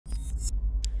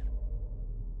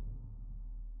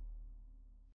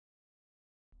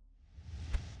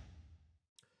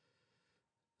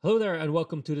Hello there and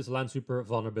welcome to this Lansweeper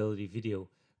vulnerability video.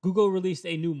 Google released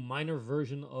a new minor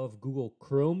version of Google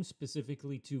Chrome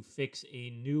specifically to fix a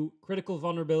new critical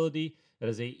vulnerability that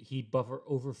is a heap buffer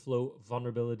overflow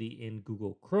vulnerability in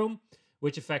Google Chrome,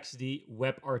 which affects the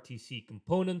WebRTC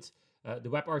component. The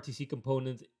WebRTC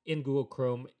component in Google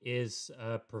Chrome is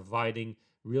providing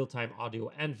real-time audio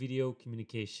and video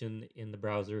communication in the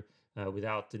browser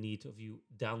without the need of you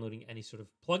downloading any sort of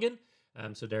plugin.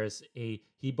 So there's a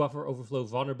heap buffer overflow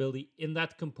vulnerability in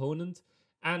that component,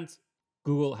 and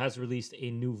Google has released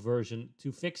a new version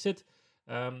to fix it.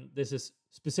 This is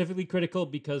specifically critical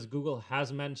because Google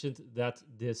has mentioned that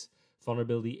this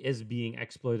vulnerability is being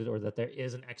exploited, or that there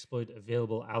is an exploit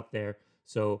available out there.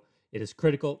 So it is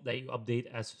critical that you update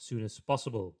as soon as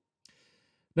possible.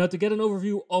 Now, to get an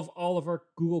overview of all of our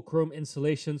Google Chrome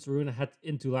installations, we're going to head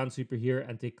into Lansweeper here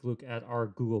and take a look at our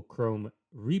Google Chrome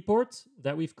report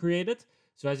that we've created.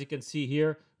 So as you can see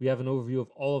here, we have an overview of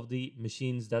all of the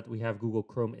machines that we have Google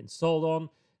Chrome installed on,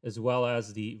 as well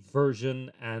as the version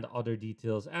and other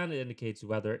details, and it indicates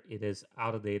whether it is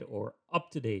out of date or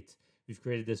up to date. We've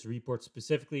created this report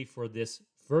specifically for this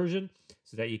version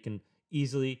so that you can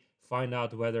easily find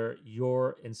out whether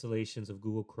your installations of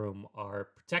Google Chrome are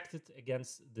protected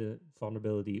against the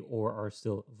vulnerability or are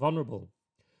still vulnerable.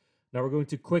 Now we're going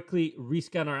to quickly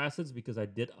rescan our assets because I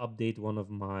did update one of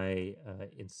my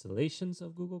installations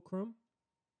of Google Chrome.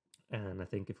 And I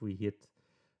think if we hit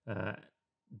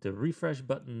the refresh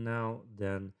button now,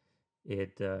 then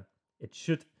it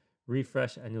should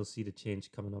refresh and you'll see the change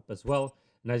coming up as well.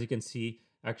 And as you can see,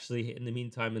 actually in the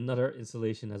meantime, another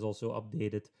installation has also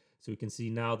updated. So we can see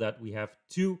now that we have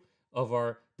 2 of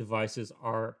our devices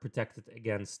are protected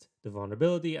against the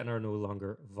vulnerability and are no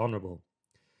longer vulnerable.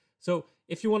 So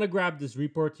if you want to grab this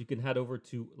report, you can head over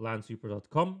to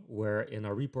lansweeper.com, where in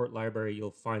our report library,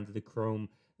 you'll find the Chrome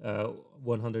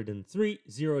 103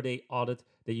 zero-day audit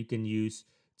that you can use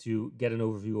to get an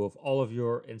overview of all of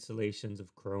your installations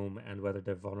of Chrome and whether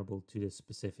they're vulnerable to this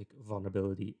specific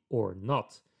vulnerability or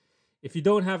not. If you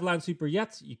don't have Lansweeper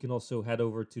yet, you can also head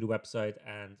over to the website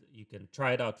and you can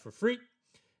try it out for free.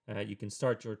 You can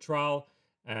start your trial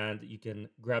and you can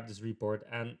grab this report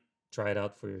and try it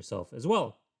out for yourself as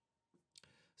well.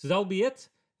 So that'll be it.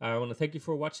 I want to thank you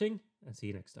for watching and see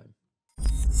you next time.